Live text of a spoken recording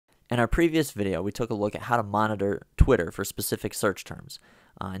In our previous video, we took a look at how to monitor Twitter for specific search terms.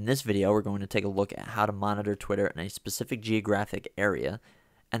 In this video, we're going to take a look at how to monitor Twitter in a specific geographic area,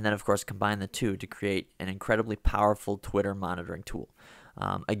 and then of course combine the two to create an incredibly powerful Twitter monitoring tool.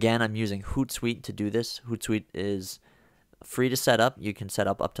 Again, I'm using Hootsuite to do this. Hootsuite is free to set up. You can set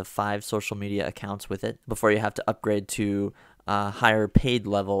up to 5 social media accounts with it before you have to upgrade to a higher paid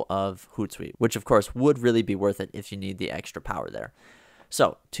level of Hootsuite, which of course would really be worth it if you need the extra power there.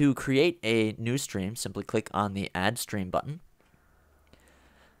 So to create a new stream, simply click on the Add Stream button.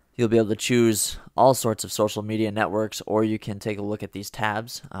 You'll be able to choose all sorts of social media networks, or you can take a look at these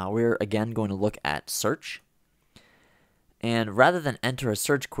tabs. We're again going to look at search. And rather than enter a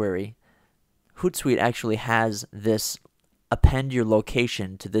search query, Hootsuite actually has this append your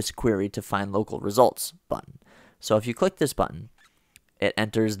location to this query to find local results button. So if you click this button, it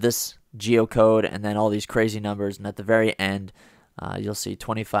enters this geocode and then all these crazy numbers, and at the very end, you'll see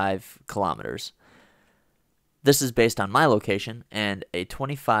 25 kilometers. This is based on my location and a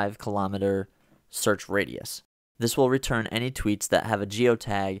 25-kilometer search radius. This will return any tweets that have a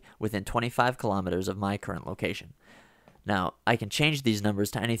geotag within 25 kilometers of my current location. Now, I can change these numbers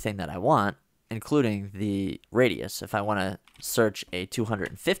to anything that I want, including the radius. If I want to search a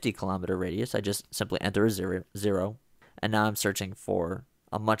 250-kilometer radius, I just simply enter a zero, and now I'm searching for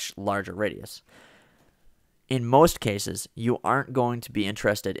a much larger radius. In most cases, you aren't going to be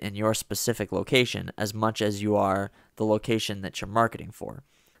interested in your specific location as much as you are the location that you're marketing for.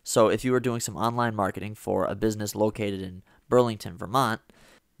 So if you are doing some online marketing for a business located in Burlington, Vermont,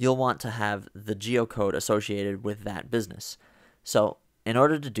 you'll want to have the geocode associated with that business. So in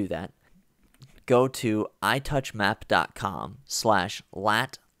order to do that, go to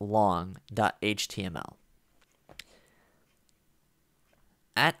itouchmap.com/latlong.html.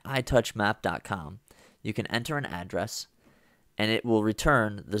 At itouchmap.com, you can enter an address, and it will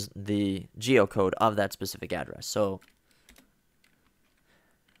return the geocode of that specific address. So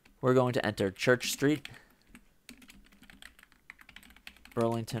we're going to enter Church Street,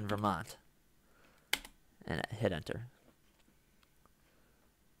 Burlington, Vermont, and hit enter.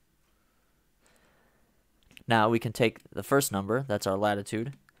 Now we can take the first number, that's our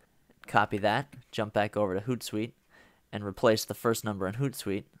latitude, copy that, jump back over to Hootsuite, and replace the first number in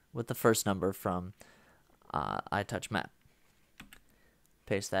Hootsuite with the first number from iTouchMap.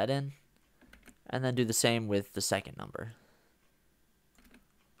 Paste that in, and then do the same with the second number.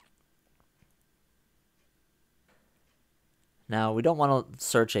 Now, we don't want to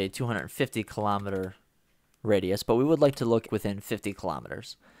search a 250-kilometer radius, but we would like to look within 50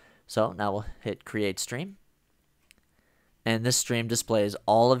 kilometers. So now we'll hit Create Stream, and this stream displays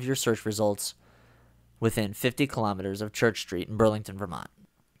all of your search results within 50 kilometers of Church Street in Burlington, Vermont.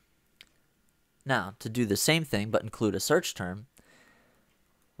 Now, to do the same thing but include a search term,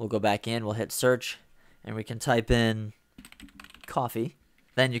 we'll go back in, we'll hit search, and we can type in coffee.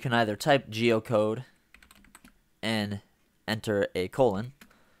 Then you can either type geocode and enter a colon,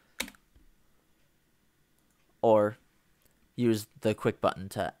 or use the quick button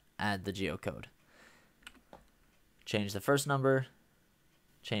to add the geocode. Change the first number,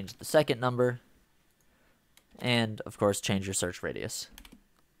 change the second number, and of course change your search radius.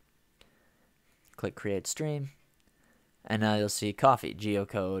 Click Create Stream, and now you'll see coffee,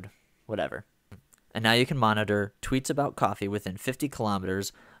 geocode, whatever. And now you can monitor tweets about coffee within 50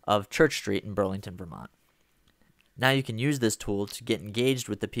 kilometers of Church Street in Burlington, Vermont. Now you can use this tool to get engaged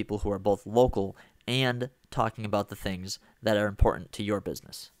with the people who are both local and talking about the things that are important to your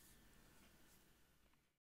business.